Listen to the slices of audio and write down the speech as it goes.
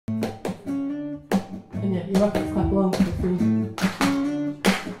Yeah, you're welcome to clap along for free.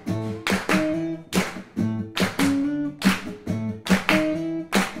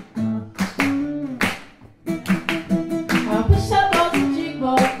 I wish I was a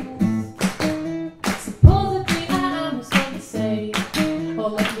jukebox. Supposedly I am something to say. Or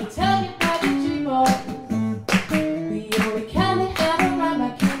let me tell you about the jukebox. The only kind that had a rhyme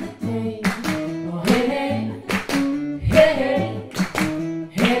back in the day. Oh hey hey, hey hey,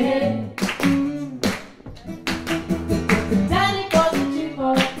 hey hey. The daddy was a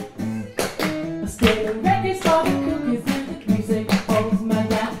jukebox. I stayed in records for the cookies and the music. Oh, my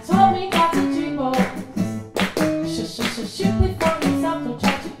dad told me not to jukebox. Shoot before yourself, don't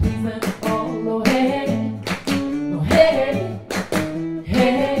try to please them. Oh hey, oh hey, hey,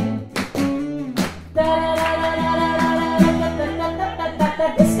 hey. Da da da da da da da da da da da da.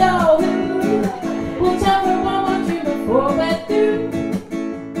 Disco. We'll tell her one more dream before we're through.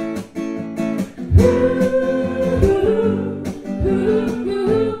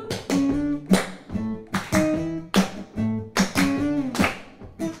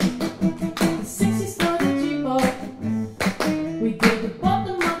 The 60s for the jukebox. We did the Bob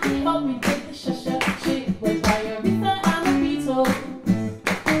the Monkey Hop, we did the Shasha Chick with Aretha and the Beatles.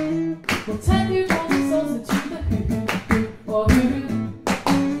 We'll turn you all the souls into the hoo-hoo, or hoo-hoo,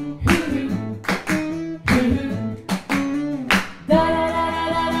 hoo-hoo, hoo-hoo.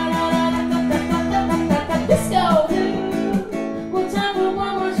 Da-da-da-da-da-da-da-da-da-da-da-da-da-da. Disco. We'll turn for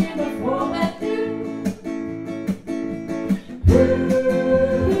one more tune before we're through.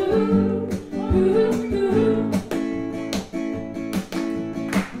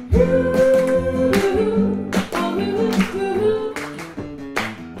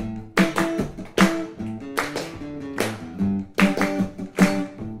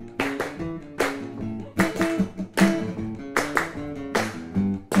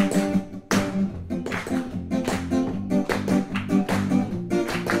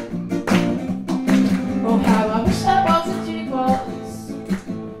 Oh, how I wish I was a jukebox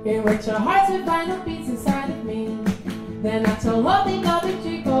in which our hearts would find the beats inside of me. Then I told all the other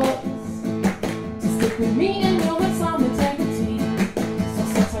jukebox to stick with me and know with some integrity. So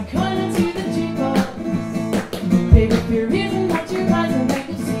since I cut into the jukebox, baby, if you're reason that you're right, and make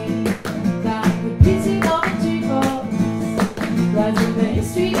you see that the beauty of a jukebox lies in the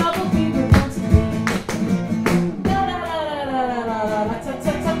history of what we were born to be.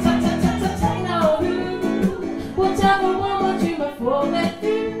 We'll tell her one more dream before we're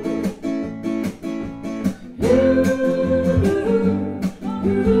through.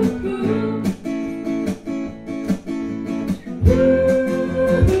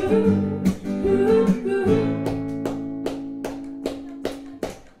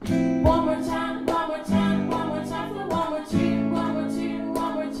 One more time, one more time, one more time for one more tune, one more tune,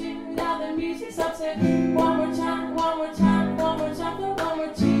 one more tune. Now the music's upset. One more time, one more time, one more time for one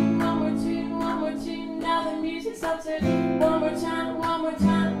more tune, one more tune, one more tune. Now the music's upset. One more time, one more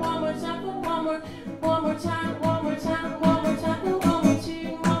time, one more time for one more time.